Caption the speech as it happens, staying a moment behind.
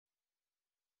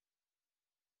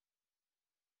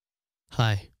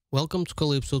Hi, welcome to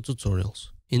Calypso Tutorials.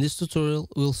 In this tutorial,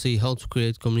 we'll see how to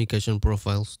create communication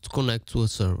profiles to connect to a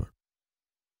server.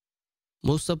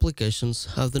 Most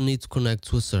applications have the need to connect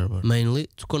to a server, mainly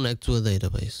to connect to a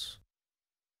database.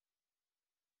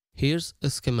 Here's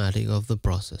a schematic of the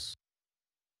process.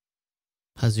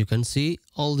 As you can see,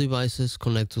 all devices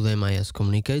connect to the MIS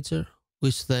Communicator,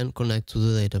 which then connect to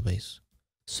the database.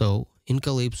 So, in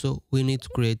Calypso, we need to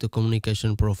create a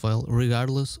communication profile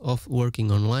regardless of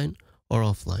working online or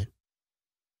offline.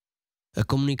 A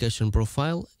communication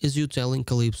profile is you telling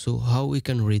Calypso how we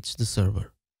can reach the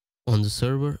server. On the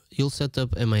server, you'll set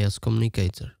up MIS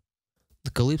Communicator,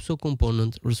 the Calypso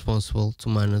component responsible to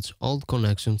manage all the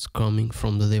connections coming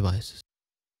from the devices.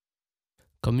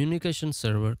 Communication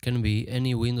server can be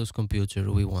any Windows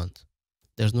computer we want.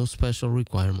 There's no special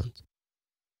requirement.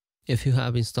 If you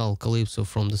have installed Calypso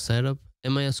from the setup,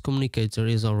 MIS Communicator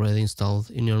is already installed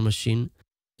in your machine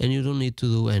and you don't need to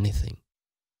do anything.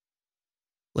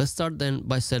 Let's start then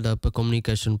by setting up a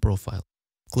communication profile.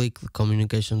 Click the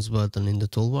Communications button in the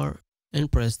toolbar and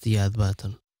press the Add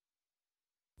button.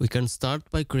 We can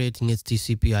start by creating a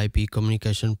TCP/IP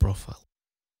communication profile.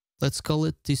 Let's call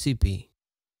it TCP.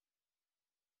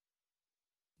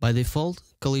 By default,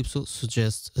 Calypso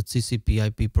suggests a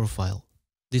TCP/IP profile.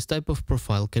 This type of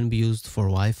profile can be used for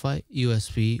Wi-Fi,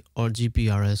 USB or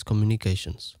GPRS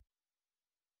communications.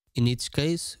 In each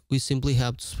case, we simply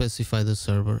have to specify the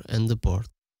server and the port.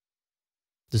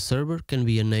 The server can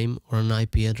be a name or an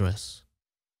IP address.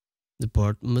 The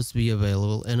port must be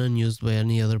available and unused by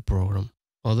any other program,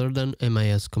 other than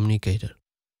MIS Communicator.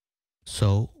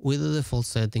 So, with the default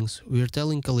settings, we are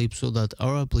telling Calypso that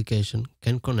our application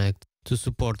can connect to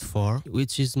support 4,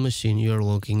 which is the machine you are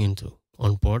logging into,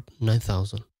 on port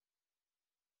 9000.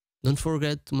 Don't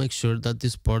forget to make sure that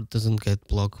this port doesn't get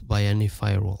blocked by any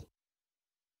firewall.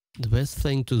 The best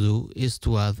thing to do is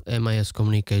to add MIS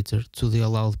Communicator to the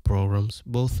allowed programs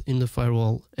both in the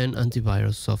firewall and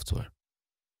antivirus software.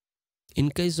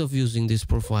 In case of using this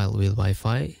profile with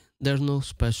Wi-Fi, there's no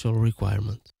special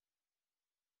requirement.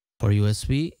 For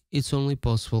USB, it's only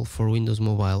possible for Windows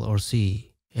Mobile or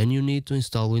CE, and you need to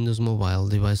install Windows Mobile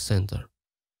Device Center.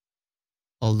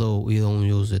 Although we don't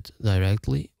use it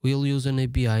directly, we'll use an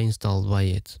API installed by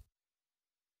it.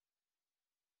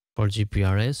 For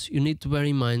GPRS, you need to bear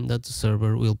in mind that the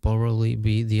server will probably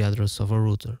be the address of a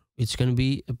router, which can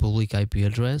be a public IP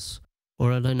address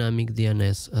or a dynamic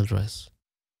DNS address.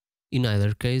 In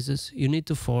either cases, you need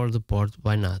to forward the port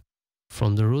by NAT,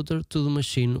 from the router to the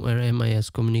machine where MIS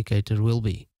Communicator will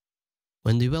be.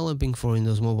 When developing for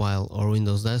Windows Mobile or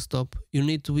Windows Desktop, you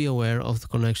need to be aware of the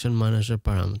Connection Manager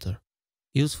parameter,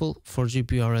 useful for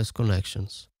GPRS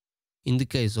connections. In the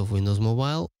case of Windows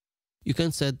Mobile, you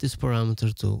can set this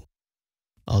parameter to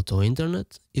Auto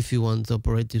Internet if you want the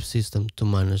operating system to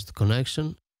manage the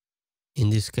connection. In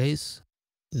this case,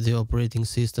 the operating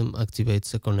system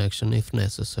activates a connection if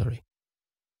necessary.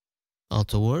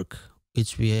 Auto Work,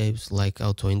 which behaves like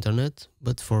Auto Internet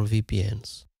but for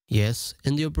VPNs. Yes,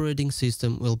 and the operating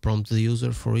system will prompt the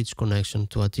user for each connection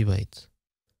to activate.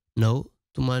 No,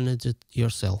 to manage it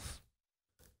yourself.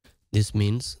 This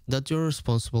means that you're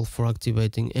responsible for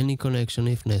activating any connection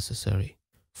if necessary.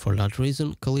 For that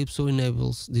reason, Calypso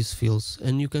enables these fields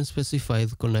and you can specify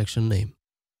the connection name.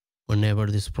 Whenever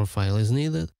this profile is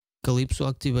needed,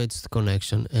 Calypso activates the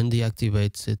connection and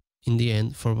deactivates it in the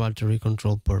end for battery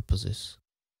control purposes.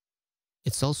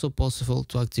 It's also possible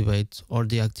to activate or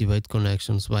deactivate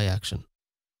connections by action.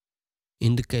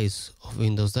 In the case of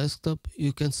Windows Desktop,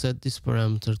 you can set this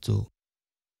parameter to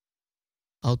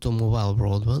Auto Mobile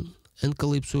Broadband, and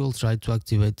Calypso will try to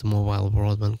activate the mobile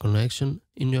broadband connection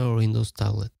in your Windows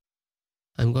tablet.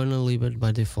 I'm gonna leave it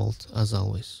by default as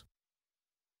always.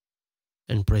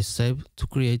 And press Save to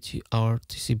create our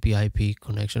TCP/IP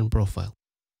connection profile.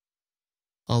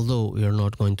 Although we are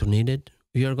not going to need it,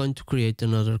 we are going to create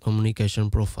another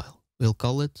communication profile. We'll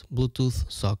call it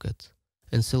Bluetooth socket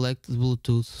and select the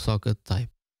Bluetooth socket type.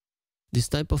 This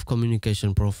type of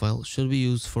communication profile should be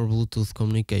used for Bluetooth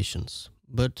communications,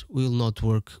 but will not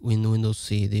work with Windows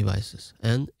CE devices,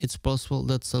 and it's possible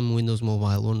that some Windows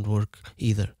Mobile won't work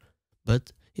either,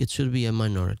 but it should be a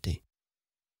minority.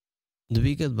 The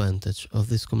big advantage of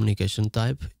this communication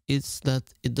type is that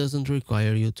it doesn't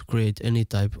require you to create any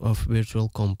type of virtual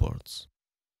COM ports.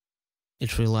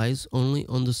 It relies only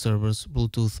on the server's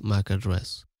Bluetooth MAC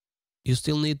address. You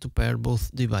still need to pair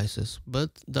both devices,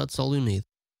 but that's all you need.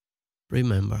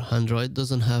 Remember, Android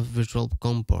doesn't have virtual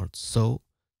COM ports, so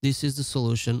this is the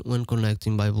solution when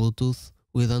connecting by Bluetooth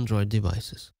with Android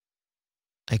devices.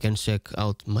 I can check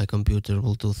out my computer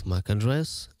Bluetooth MAC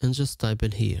address and just type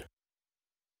it here.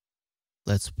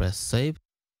 Let's press Save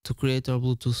to create our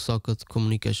Bluetooth socket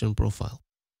communication profile.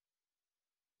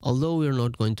 Although we are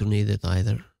not going to need it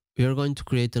either, we are going to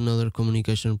create another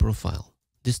communication profile.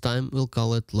 This time we'll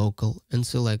call it local and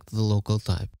select the local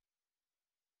type.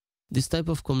 This type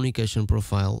of communication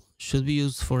profile should be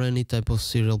used for any type of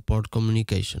serial port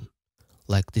communication.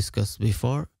 Like discussed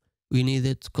before, we need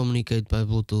it to communicate by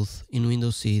Bluetooth in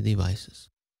Windows CE devices.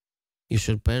 You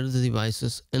should pair the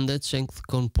devices and check the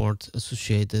CON port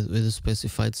associated with the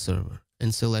specified server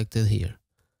and select it here.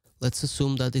 Let's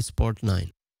assume that it's port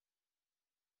 9.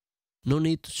 No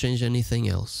need to change anything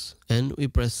else, and we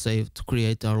press save to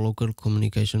create our local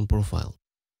communication profile.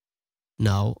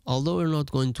 Now, although we're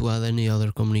not going to add any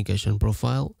other communication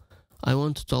profile, I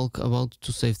want to talk about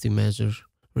two safety measures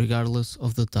regardless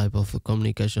of the type of the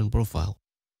communication profile.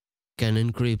 You can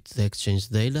encrypt the exchange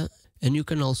data, and you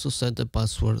can also set a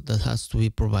password that has to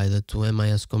be provided to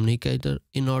MIS Communicator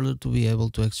in order to be able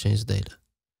to exchange data.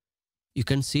 You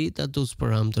can see that those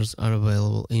parameters are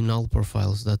available in all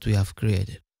profiles that we have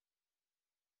created.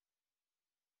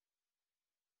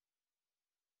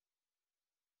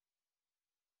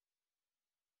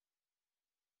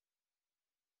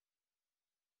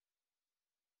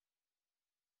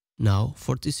 Now,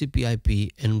 for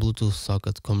TCP/IP and Bluetooth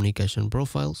socket communication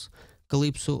profiles,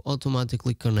 Calypso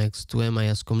automatically connects to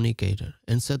MIS Communicator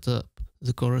and sets up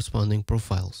the corresponding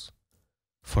profiles.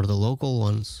 For the local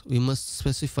ones, we must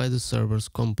specify the server's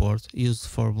COM port used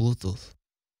for Bluetooth.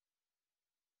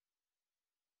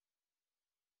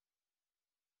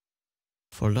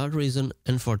 For that reason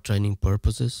and for training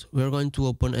purposes, we are going to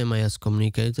open MIS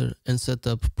Communicator and set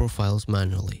up profiles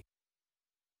manually.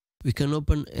 We can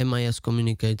open MIS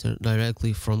Communicator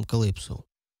directly from Calypso.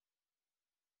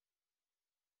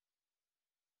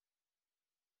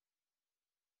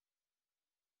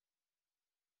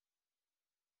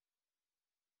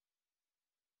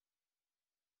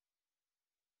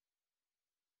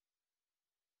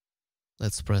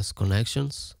 Let's press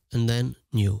Connections and then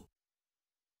New.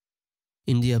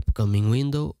 In the upcoming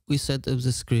window, we set up the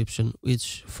description,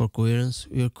 which, for coherence,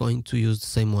 we are going to use the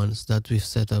same ones that we've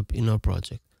set up in our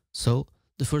project. So,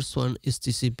 the first one is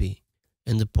TCP,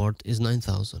 and the port is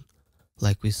 9000,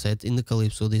 like we set in the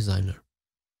Calypso Designer.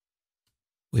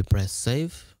 We press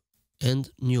Save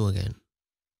and New again.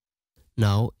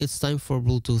 Now it's time for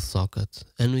Bluetooth socket,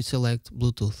 and we select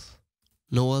Bluetooth.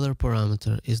 No other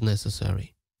parameter is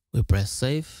necessary. We press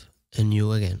Save and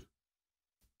New again.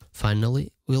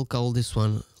 Finally, we'll call this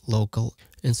one Local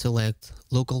and select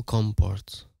Local COM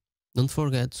port. Don't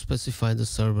forget to specify the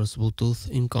server's Bluetooth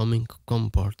incoming COM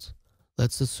port.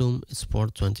 Let's assume it's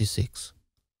port 26.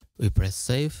 We press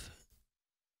Save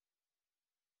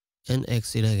and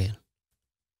exit again.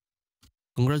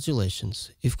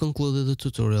 Congratulations, you've concluded the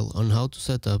tutorial on how to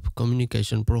set up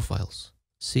communication profiles.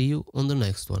 See you on the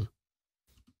next one.